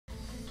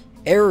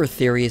Error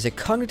theory is a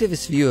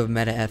cognitivist view of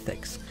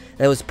metaethics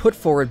that was put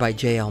forward by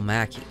J.L.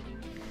 Mackie.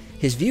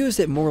 His view is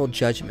that moral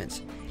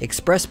judgments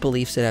express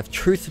beliefs that have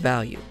truth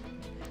value.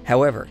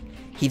 However,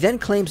 he then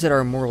claims that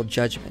our moral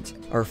judgments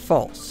are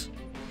false,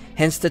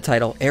 hence the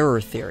title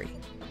Error Theory.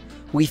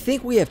 We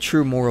think we have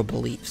true moral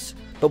beliefs,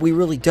 but we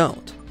really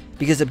don't,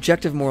 because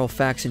objective moral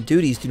facts and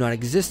duties do not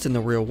exist in the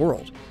real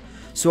world,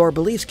 so our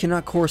beliefs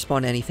cannot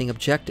correspond to anything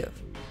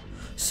objective.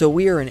 So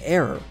we are in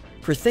error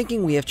for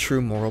thinking we have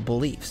true moral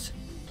beliefs.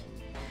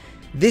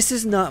 This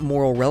is not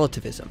moral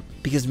relativism,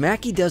 because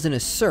Mackie doesn't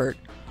assert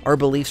our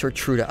beliefs are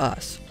true to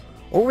us,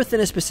 or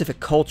within a specific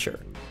culture.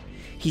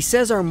 He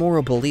says our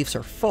moral beliefs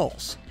are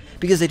false,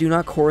 because they do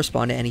not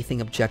correspond to anything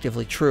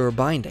objectively true or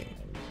binding.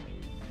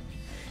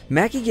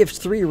 Mackie gives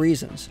 3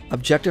 reasons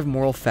objective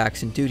moral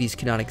facts and duties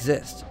cannot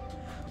exist,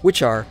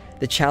 which are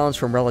the challenge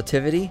from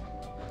relativity,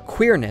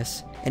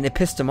 queerness, and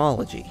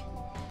epistemology.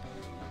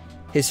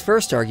 His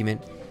first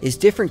argument is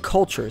different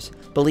cultures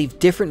believe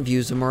different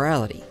views of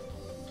morality.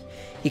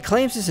 He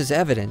claims this as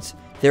evidence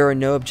there are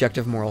no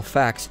objective moral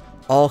facts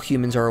all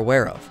humans are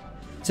aware of,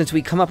 since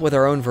we come up with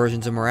our own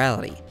versions of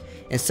morality,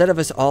 instead of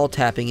us all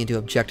tapping into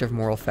objective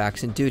moral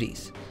facts and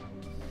duties.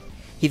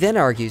 He then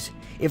argues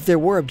if there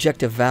were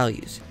objective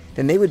values,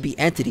 then they would be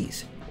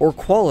entities, or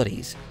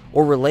qualities,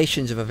 or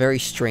relations of a very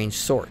strange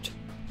sort,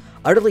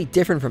 utterly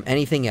different from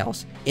anything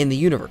else in the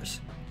universe.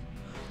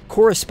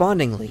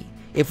 Correspondingly,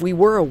 if we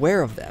were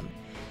aware of them,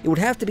 it would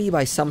have to be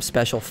by some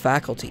special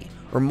faculty,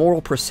 or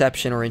moral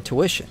perception or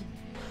intuition,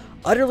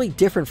 utterly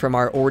different from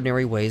our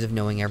ordinary ways of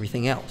knowing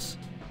everything else.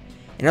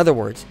 In other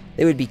words,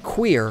 they would be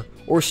queer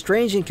or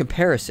strange in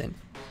comparison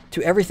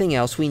to everything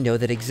else we know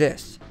that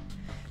exists,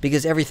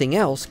 because everything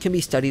else can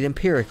be studied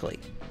empirically.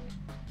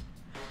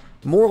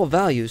 Moral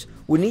values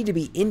would need to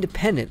be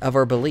independent of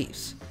our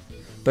beliefs,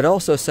 but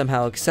also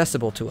somehow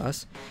accessible to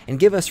us and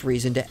give us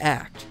reason to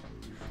act.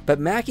 But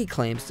Mackie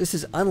claims this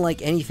is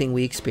unlike anything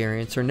we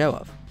experience or know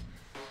of.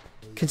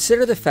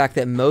 Consider the fact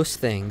that most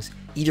things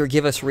either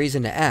give us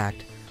reason to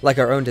act, like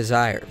our own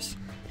desires,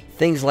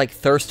 things like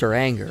thirst or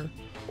anger,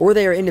 or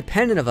they are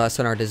independent of us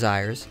and our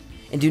desires,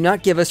 and do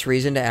not give us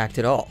reason to act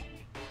at all.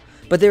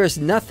 But there is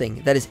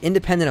nothing that is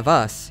independent of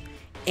us,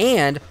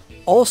 and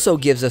also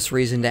gives us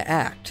reason to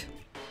act.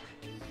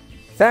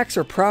 Facts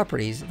or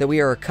properties that we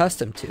are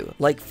accustomed to,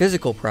 like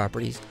physical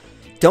properties,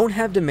 don't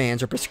have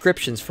demands or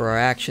prescriptions for our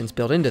actions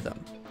built into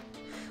them,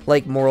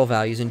 like moral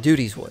values and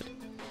duties would.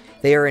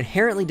 They are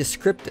inherently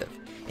descriptive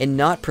and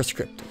not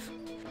prescriptive.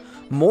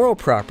 Moral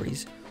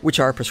properties, which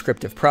are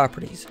prescriptive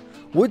properties,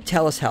 would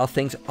tell us how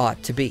things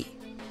ought to be.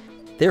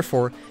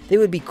 Therefore, they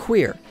would be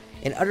queer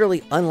and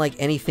utterly unlike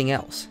anything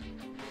else.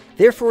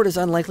 Therefore, it is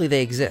unlikely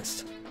they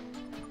exist.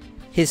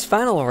 His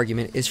final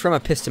argument is from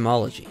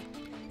epistemology,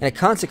 and a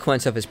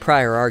consequence of his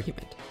prior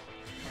argument.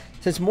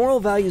 Since moral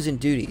values and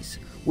duties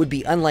would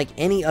be unlike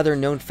any other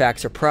known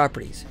facts or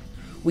properties,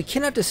 we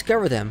cannot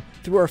discover them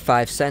through our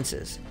 5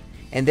 senses,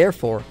 and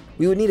therefore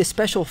we would need a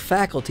special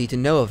faculty to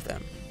know of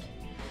them.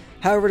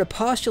 However, to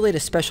postulate a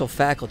special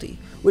faculty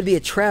would be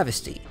a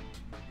travesty,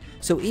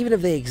 so even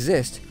if they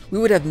exist, we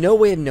would have no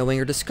way of knowing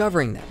or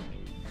discovering them,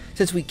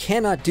 since we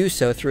cannot do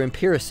so through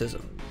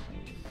empiricism.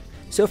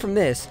 So from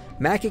this,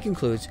 Mackie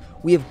concludes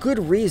we have good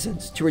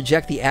reasons to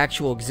reject the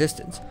actual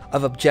existence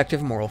of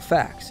objective moral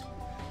facts.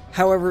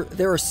 However,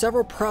 there are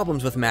several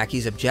problems with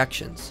Mackie's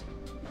objections.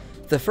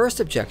 The first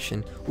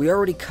objection we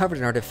already covered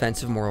in our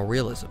defense of moral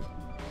realism.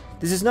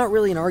 This is not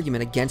really an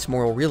argument against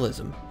moral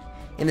realism.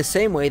 In the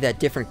same way that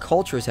different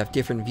cultures have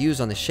different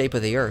views on the shape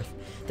of the earth,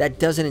 that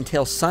doesn't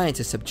entail science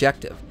is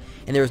subjective,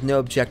 and there is no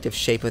objective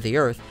shape of the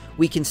earth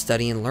we can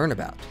study and learn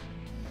about.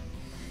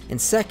 And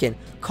second,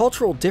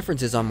 cultural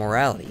differences on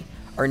morality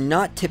are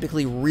not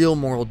typically real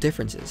moral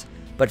differences,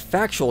 but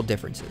factual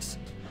differences.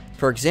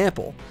 For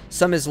example,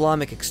 some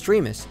Islamic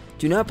extremists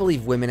do not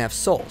believe women have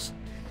souls,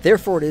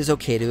 therefore it is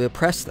okay to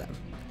oppress them.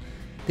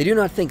 They do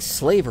not think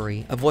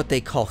slavery of what they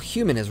call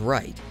human is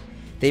right.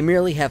 They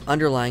merely have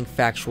underlying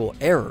factual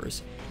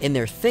errors in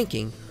their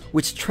thinking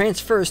which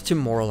transfers to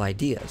moral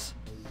ideas.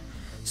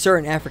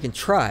 Certain African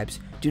tribes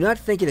do not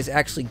think it is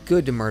actually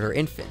good to murder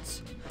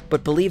infants,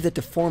 but believe that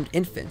deformed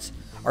infants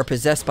are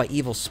possessed by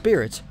evil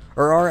spirits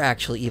or are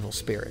actually evil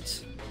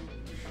spirits.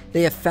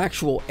 They have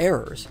factual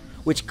errors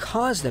which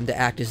cause them to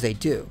act as they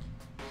do.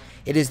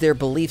 It is their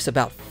beliefs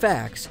about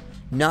facts,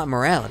 not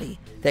morality,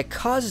 that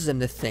causes them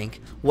to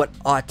think what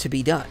ought to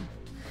be done.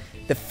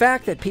 The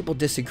fact that people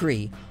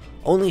disagree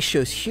only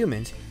shows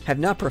humans have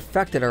not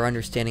perfected our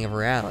understanding of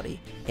reality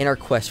in our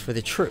quest for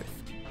the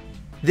truth.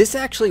 This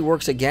actually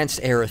works against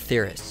error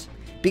theorists,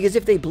 because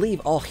if they believe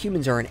all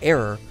humans are in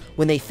error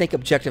when they think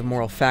objective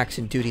moral facts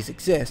and duties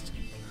exist,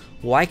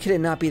 why could it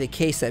not be the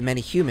case that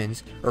many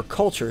humans or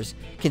cultures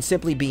can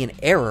simply be in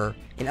error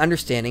in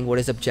understanding what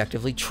is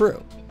objectively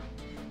true?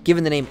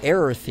 Given the name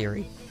error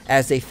theory,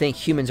 as they think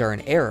humans are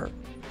in error,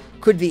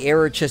 could the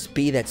error just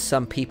be that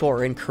some people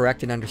are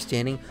incorrect in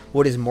understanding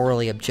what is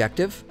morally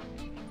objective?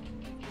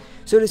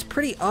 So it is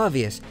pretty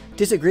obvious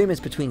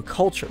disagreements between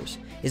cultures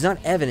is not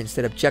evidence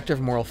that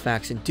objective moral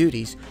facts and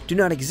duties do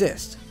not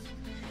exist.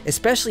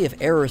 especially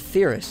if error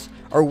theorists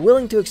are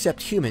willing to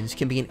accept humans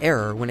can be in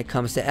error when it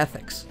comes to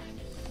ethics.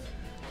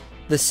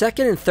 The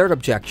second and third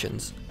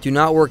objections do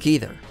not work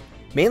either,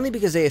 mainly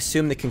because they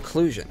assume the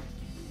conclusion.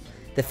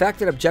 The fact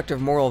that objective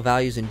moral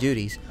values and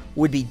duties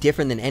would be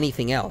different than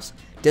anything else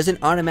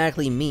doesn't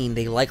automatically mean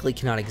they likely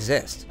cannot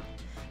exist.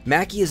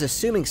 Mackie is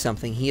assuming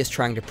something he is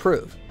trying to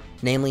prove,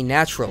 namely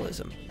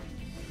naturalism.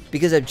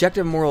 Because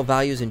objective moral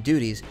values and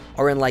duties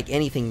are unlike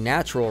anything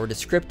natural or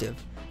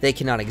descriptive, they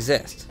cannot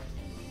exist.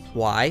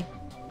 Why?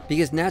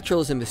 Because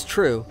naturalism is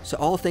true, so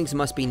all things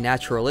must be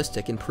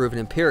naturalistic and proven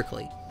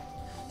empirically.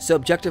 So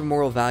objective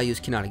moral values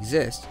cannot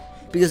exist,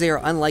 because they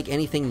are unlike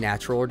anything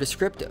natural or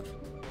descriptive.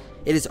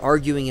 It is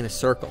arguing in a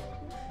circle.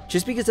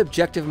 Just because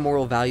objective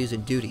moral values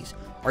and duties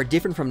are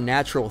different from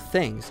natural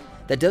things,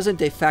 that doesn't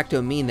de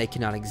facto mean they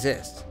cannot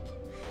exist.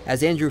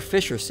 As Andrew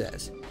Fisher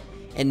says,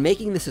 in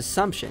making this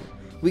assumption,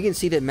 we can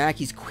see that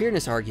Mackie's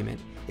queerness argument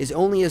is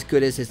only as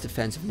good as his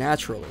defense of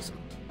naturalism.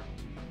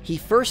 He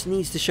first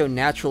needs to show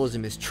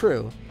naturalism is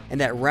true and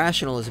that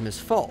rationalism is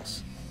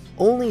false.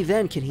 Only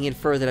then can he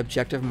infer that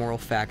objective moral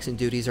facts and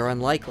duties are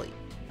unlikely.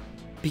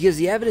 Because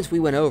the evidence we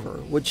went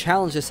over would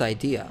challenge this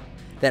idea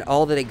that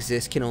all that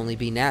exists can only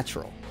be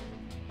natural.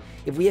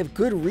 If we have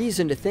good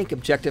reason to think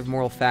objective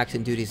moral facts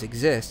and duties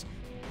exist,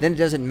 then it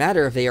doesn't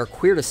matter if they are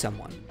queer to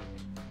someone.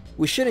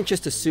 We shouldn't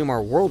just assume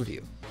our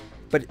worldview,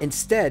 but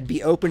instead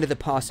be open to the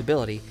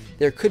possibility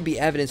there could be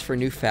evidence for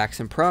new facts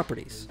and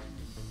properties.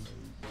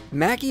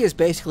 Mackie is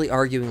basically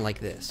arguing like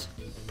this.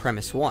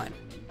 Premise 1.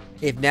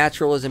 If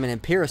naturalism and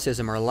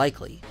empiricism are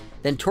likely,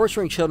 then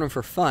torturing children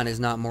for fun is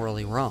not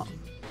morally wrong.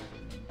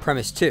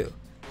 Premise 2.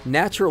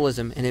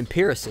 Naturalism and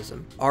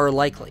empiricism are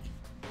likely.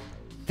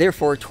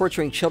 Therefore,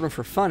 torturing children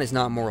for fun is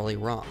not morally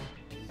wrong.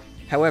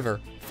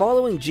 However,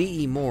 following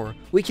G.E. Moore,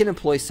 we can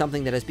employ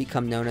something that has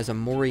become known as a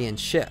Moorean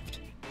shift.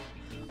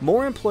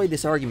 Moore employed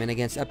this argument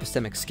against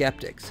epistemic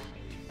skeptics,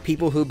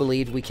 people who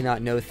believed we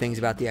cannot know things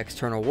about the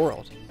external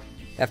world.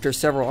 After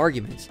several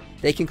arguments,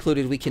 they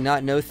concluded we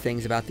cannot know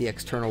things about the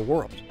external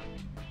world.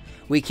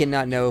 We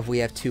cannot know if we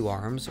have 2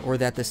 arms, or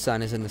that the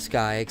sun is in the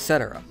sky,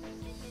 etc.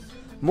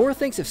 Moore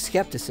thinks if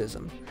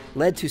skepticism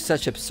led to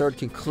such absurd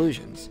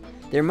conclusions,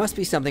 there must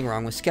be something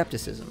wrong with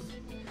skepticism.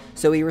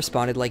 So he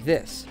responded like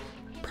this.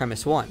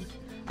 Premise 1.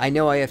 I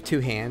know I have 2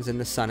 hands and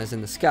the sun is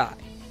in the sky.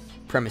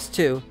 Premise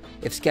 2.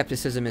 If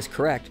skepticism is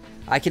correct,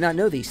 I cannot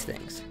know these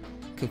things.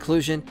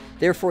 Conclusion.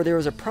 Therefore, there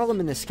is a problem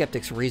in the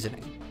skeptic's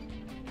reasoning.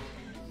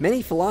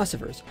 Many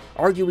philosophers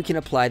argue we can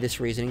apply this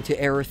reasoning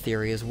to error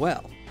theory as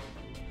well.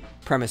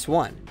 Premise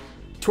 1.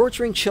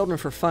 Torturing children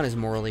for fun is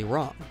morally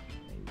wrong.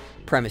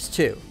 Premise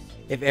 2.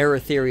 If error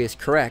theory is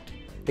correct,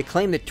 the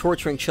claim that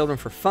torturing children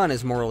for fun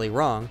is morally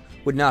wrong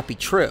would not be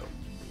true.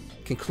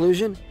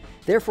 Conclusion.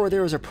 Therefore,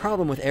 there is a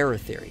problem with error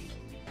theory.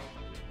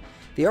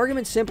 The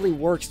argument simply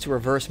works to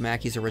reverse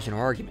Mackie's original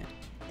argument,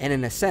 and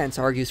in a sense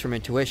argues from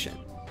intuition.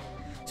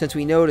 Since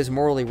we know it is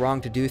morally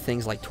wrong to do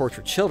things like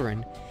torture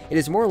children, it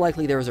is more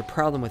likely there is a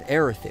problem with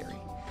error theory,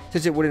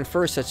 since it would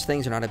infer such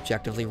things are not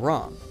objectively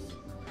wrong.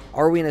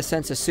 Are we in a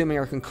sense assuming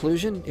our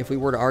conclusion if we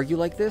were to argue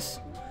like this?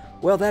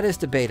 Well, that is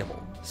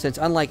debatable, since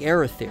unlike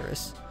error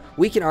theorists,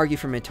 we can argue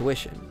from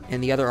intuition,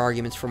 and the other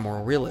arguments from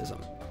moral realism.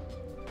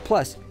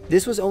 Plus,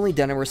 this was only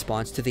done in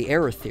response to the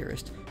error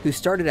theorist, who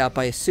started out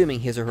by assuming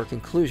his or her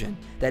conclusion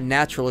that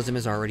naturalism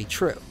is already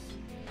true.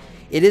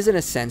 It is in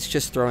a sense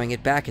just throwing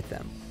it back at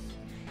them.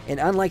 And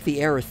unlike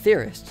the error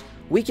theorist,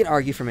 we can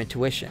argue from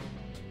intuition.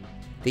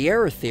 The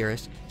error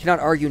theorist cannot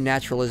argue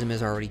naturalism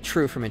is already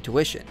true from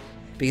intuition,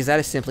 because that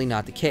is simply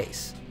not the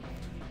case.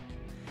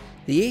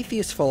 The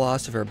atheist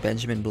philosopher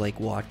Benjamin Blake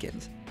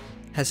Watkins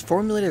has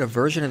formulated a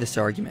version of this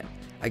argument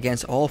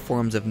against all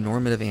forms of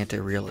normative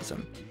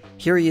anti-realism.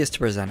 Here he is to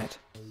present it.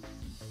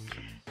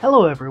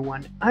 Hello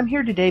everyone, I'm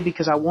here today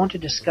because I want to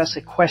discuss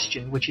a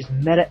question which is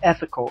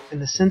metaethical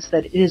in the sense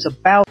that it is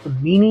about the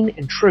meaning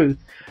and truth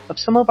of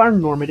some of our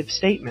normative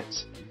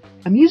statements.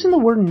 I'm using the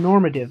word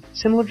normative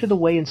similar to the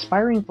way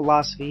inspiring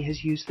philosophy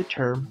has used the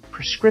term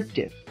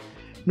prescriptive.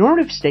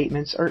 Normative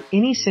statements are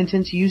any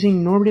sentence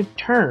using normative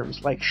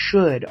terms like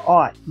should,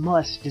 ought,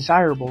 must,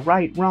 desirable,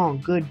 right,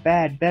 wrong, good,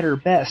 bad, better,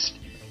 best,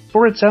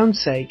 for its own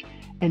sake,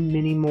 and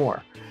many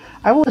more.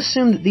 I will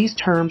assume that these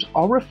terms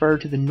all refer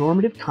to the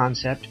normative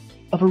concept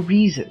of a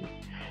reason.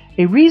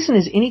 A reason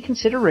is any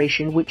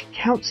consideration which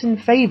counts in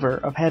favor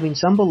of having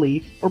some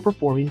belief or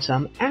performing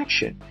some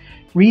action.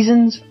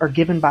 Reasons are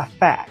given by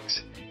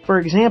facts. For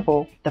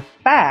example, the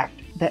fact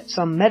that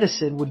some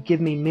medicine would give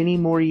me many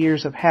more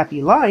years of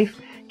happy life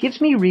gives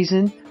me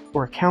reason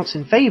or counts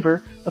in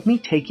favor of me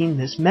taking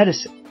this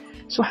medicine.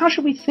 So how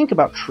should we think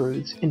about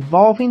truths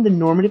involving the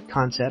normative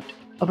concept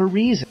of a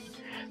reason?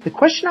 The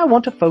question I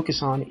want to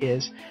focus on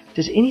is,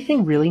 does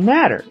anything really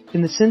matter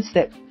in the sense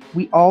that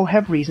we all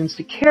have reasons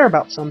to care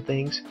about some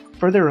things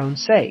for their own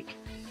sake?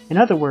 In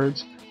other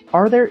words,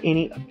 are there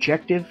any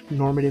objective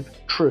normative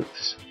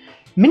truths?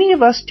 Many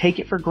of us take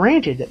it for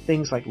granted that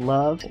things like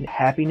love and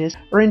happiness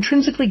are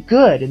intrinsically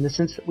good in the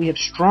sense that we have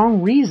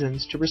strong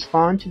reasons to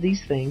respond to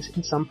these things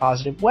in some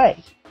positive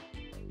way.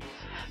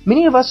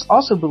 Many of us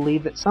also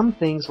believe that some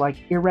things like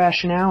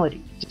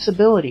irrationality,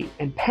 disability,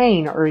 and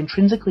pain are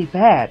intrinsically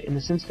bad in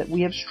the sense that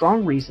we have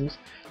strong reasons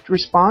to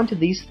respond to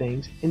these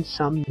things in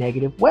some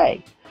negative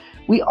way.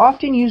 We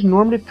often use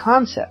normative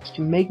concepts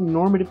to make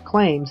normative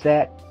claims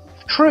that,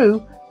 if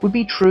true, would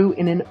be true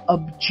in an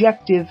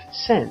objective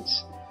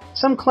sense.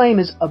 Some claim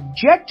is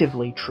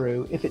objectively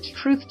true if its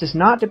truth does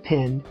not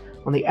depend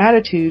on the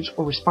attitudes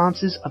or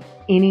responses of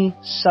any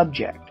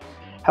subject.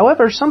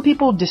 However, some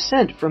people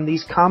dissent from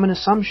these common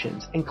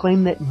assumptions and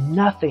claim that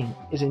nothing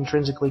is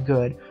intrinsically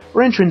good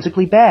or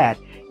intrinsically bad,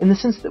 in the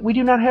sense that we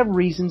do not have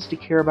reasons to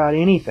care about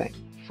anything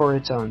for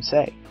its own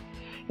sake.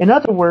 In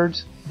other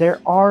words, there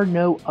are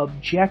no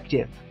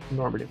objective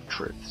normative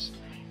truths.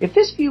 If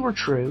this view were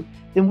true,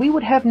 then we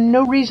would have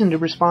no reason to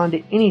respond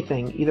to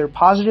anything either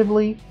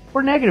positively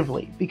or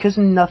negatively, because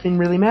nothing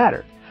really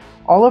mattered.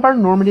 All of our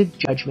normative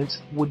judgments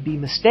would be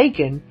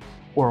mistaken,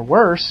 or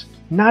worse,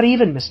 not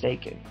even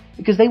mistaken,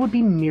 because they would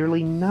be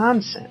merely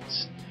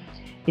nonsense.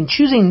 In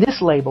choosing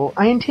this label,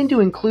 I intend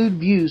to include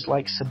views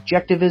like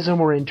subjectivism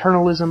or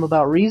internalism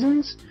about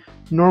reasons,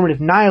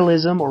 normative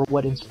nihilism, or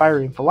what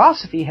inspiring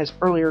philosophy has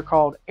earlier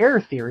called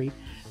error theory,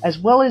 as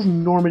well as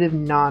normative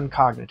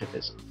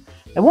non-cognitivism.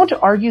 I want to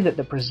argue that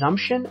the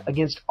presumption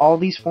against all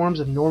these forms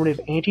of normative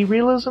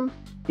anti-realism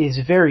is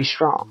very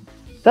strong.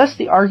 Thus,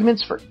 the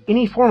arguments for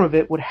any form of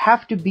it would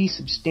have to be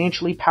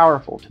substantially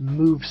powerful to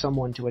move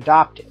someone to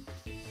adopt it.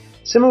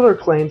 Similar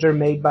claims are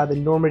made by the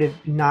normative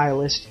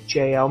nihilist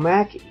J.L.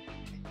 Mackie.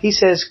 He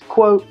says,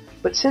 quote,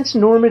 "But since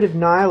normative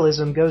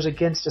nihilism goes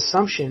against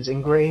assumptions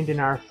ingrained in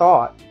our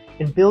thought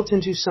and built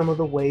into some of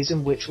the ways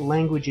in which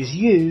language is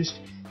used,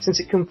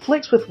 since it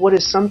conflicts with what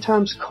is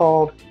sometimes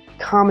called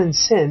common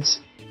sense,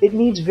 it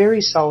needs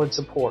very solid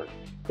support.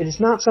 It is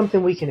not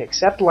something we can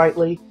accept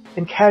lightly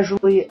and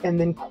casually and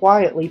then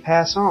quietly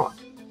pass on.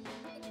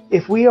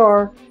 If we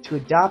are to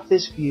adopt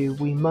this view,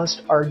 we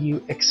must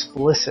argue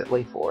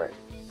explicitly for it."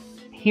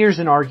 Here's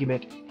an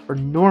argument for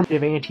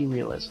normative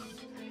anti-realism.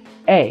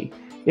 A.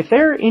 If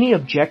there are any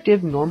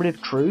objective normative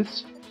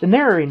truths, then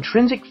there are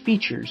intrinsic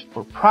features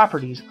or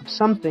properties of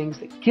some things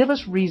that give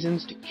us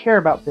reasons to care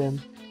about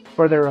them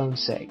for their own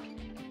sake.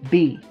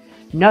 B.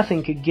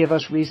 Nothing could give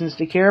us reasons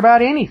to care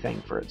about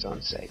anything for its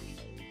own sake.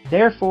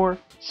 Therefore,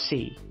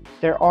 C.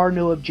 There are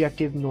no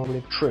objective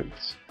normative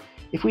truths.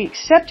 If we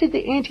accepted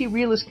the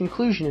anti-realist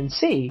conclusion in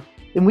C,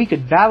 then we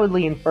could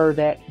validly infer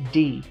that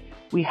D.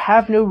 We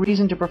have no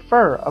reason to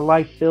prefer a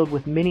life filled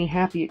with many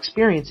happy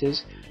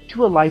experiences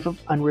to a life of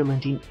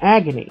unrelenting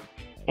agony.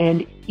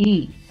 And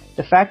E.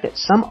 The fact that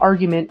some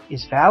argument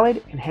is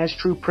valid and has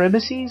true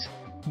premises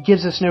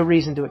gives us no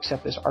reason to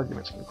accept this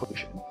argument's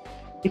conclusion.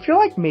 If you're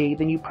like me,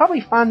 then you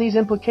probably find these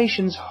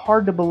implications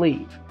hard to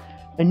believe.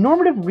 A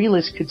normative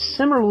realist could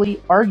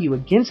similarly argue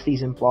against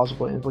these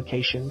implausible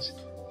implications.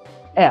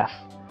 F.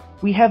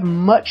 We have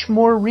much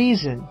more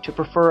reason to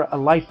prefer a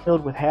life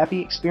filled with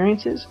happy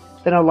experiences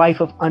than a life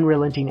of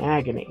unrelenting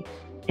agony.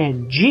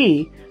 And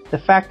G. The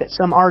fact that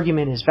some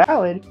argument is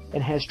valid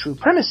and has true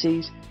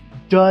premises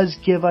does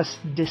give us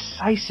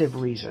decisive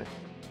reason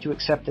to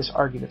accept this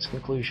argument's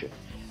conclusion.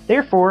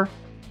 Therefore,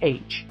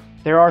 H.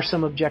 There are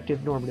some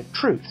objective normative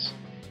truths.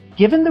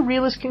 Given the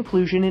realist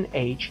conclusion in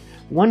H,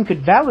 one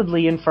could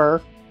validly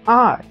infer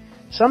I.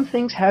 Some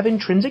things have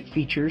intrinsic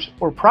features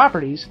or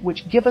properties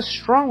which give us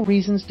strong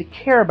reasons to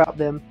care about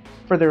them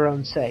for their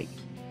own sake.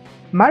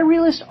 My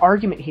realist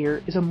argument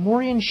here is a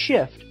Morean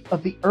shift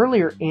of the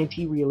earlier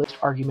anti-realist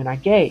argument I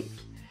gave.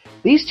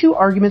 These two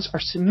arguments are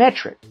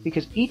symmetric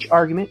because each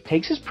argument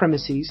takes as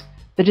premises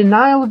the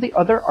denial of the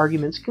other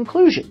argument's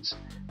conclusions.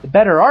 The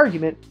better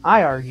argument,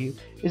 I argue,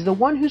 is the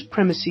one whose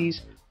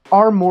premises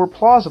are more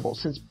plausible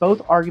since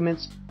both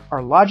arguments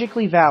are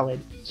logically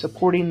valid,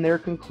 supporting their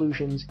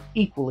conclusions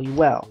equally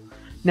well.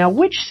 Now,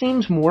 which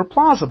seems more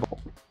plausible?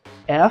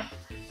 F.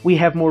 We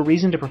have more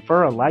reason to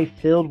prefer a life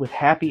filled with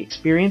happy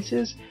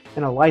experiences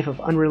than a life of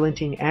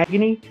unrelenting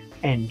agony.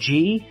 And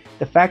G.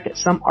 The fact that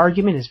some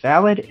argument is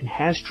valid and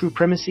has true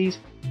premises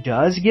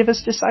does give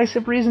us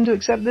decisive reason to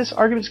accept this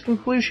argument's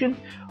conclusion?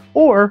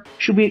 Or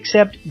should we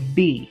accept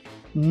B?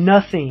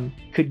 Nothing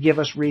could give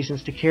us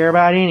reasons to care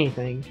about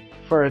anything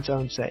for its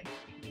own sake.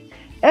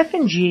 F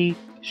and G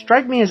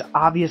strike me as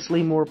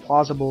obviously more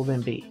plausible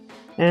than B,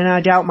 and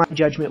I doubt my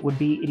judgment would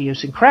be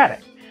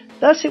idiosyncratic.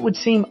 Thus, it would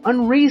seem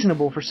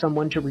unreasonable for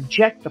someone to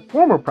reject the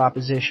former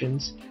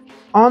propositions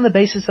on the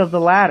basis of the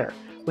latter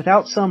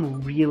without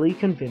some really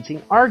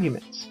convincing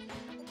arguments.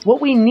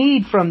 What we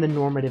need from the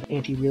normative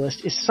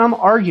anti-realist is some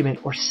argument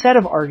or set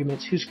of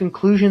arguments whose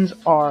conclusions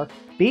are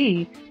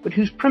B, but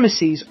whose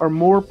premises are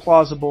more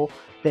plausible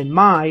than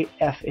my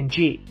F and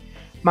G.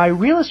 My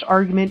realist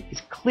argument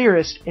is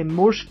clearest and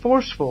more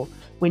forceful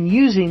when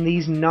using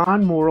these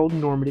non-moral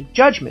normative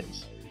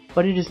judgments,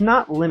 but it is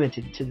not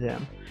limited to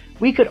them.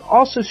 We could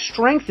also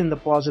strengthen the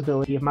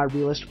plausibility of my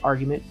realist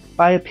argument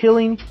by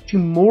appealing to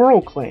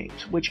moral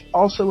claims, which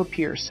also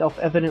appear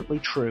self-evidently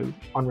true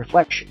on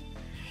reflection.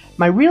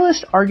 My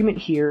realist argument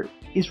here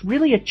is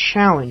really a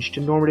challenge to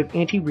normative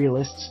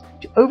anti-realists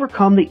to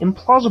overcome the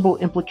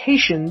implausible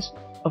implications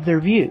of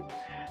their view.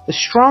 The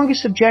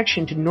strongest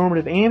objection to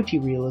normative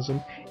anti-realism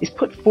is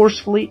put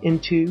forcefully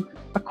into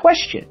a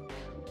question.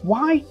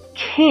 Why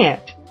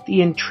can't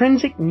the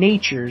intrinsic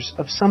natures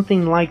of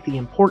something like the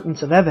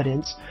importance of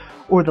evidence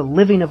or the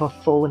living of a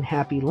full and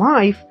happy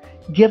life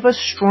give us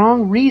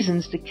strong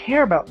reasons to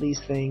care about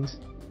these things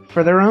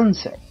for their own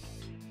sake?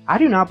 I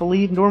do not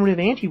believe normative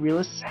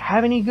anti-realists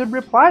have any good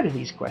reply to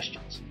these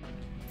questions.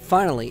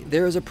 Finally,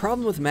 there is a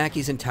problem with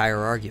Mackie's entire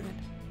argument.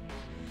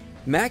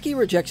 Mackie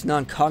rejects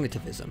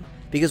non-cognitivism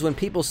because when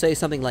people say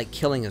something like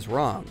killing is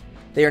wrong,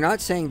 they are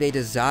not saying they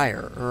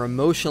desire or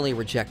emotionally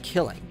reject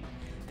killing.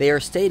 They are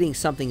stating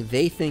something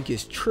they think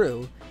is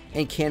true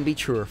and can be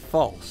true or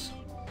false.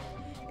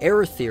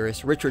 Error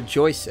theorist Richard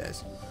Joyce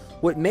says,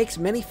 "What makes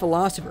many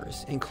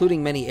philosophers,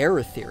 including many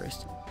error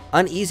theorists,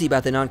 uneasy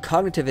about the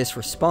non-cognitivist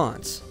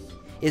response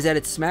is that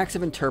it smacks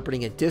of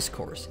interpreting a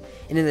discourse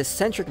in an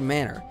eccentric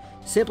manner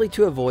simply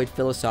to avoid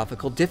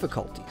philosophical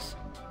difficulties."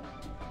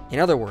 In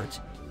other words,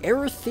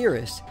 error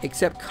theorists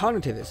accept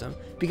cognitivism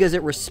because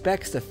it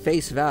respects the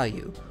face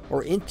value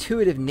or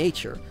intuitive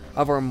nature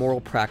of our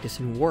moral practice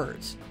and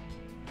words.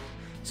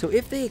 So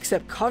if they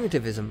accept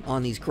cognitivism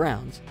on these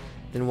grounds,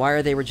 then why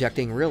are they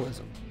rejecting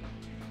realism?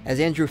 As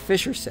Andrew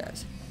Fisher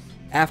says,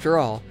 after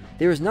all,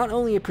 there is not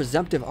only a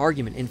presumptive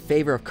argument in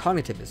favor of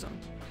cognitivism,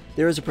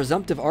 there is a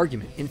presumptive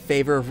argument in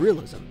favor of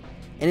realism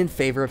and in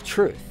favor of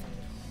truth.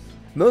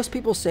 Most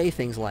people say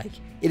things like,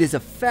 it is a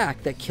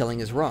fact that killing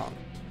is wrong,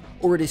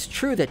 or it is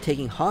true that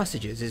taking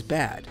hostages is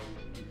bad.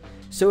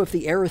 So if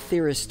the error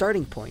theorist's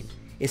starting point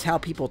is how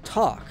people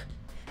talk,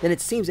 then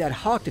it seems ad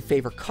hoc to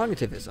favor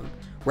cognitivism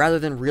rather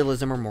than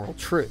realism or moral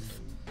truth.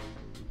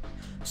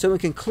 So in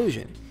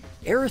conclusion,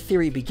 error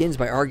theory begins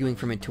by arguing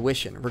from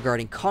intuition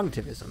regarding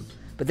cognitivism,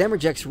 but then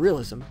rejects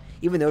realism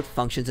even though it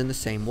functions in the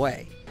same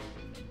way.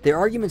 Their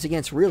arguments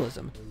against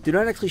realism do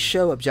not actually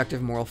show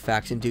objective moral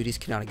facts and duties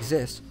cannot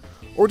exist,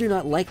 or do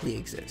not likely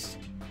exist.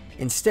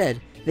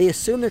 Instead, they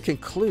assume their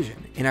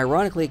conclusion and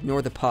ironically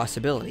ignore the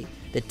possibility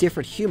that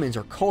different humans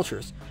or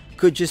cultures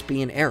could just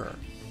be in error,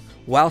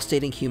 while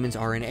stating humans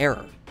are in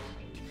error.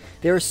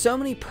 There are so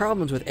many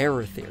problems with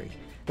error theory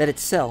that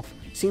itself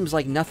seems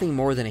like nothing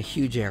more than a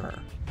huge error.